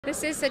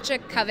This is such a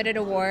coveted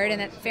award,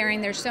 and at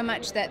Fairing there's so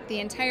much that the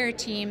entire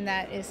team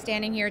that is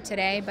standing here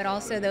today, but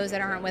also those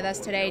that aren't with us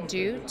today,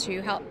 do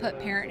to help put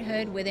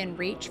parenthood within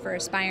reach for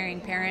aspiring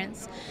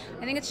parents.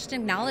 I think it's just an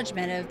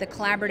acknowledgement of the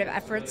collaborative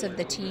efforts of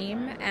the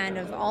team and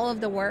of all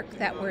of the work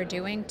that we're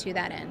doing to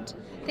that end.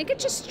 I think it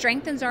just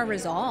strengthens our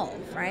resolve,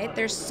 right?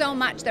 There's so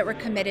much that we're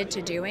committed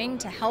to doing,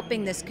 to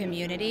helping this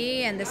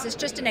community, and this is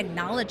just an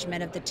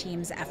acknowledgement of the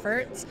team's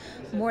efforts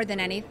more than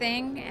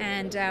anything,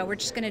 and we're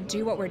just going to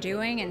do what we're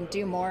doing and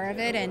do more of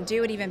it and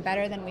do it even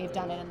better than we've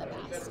done it in the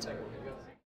past.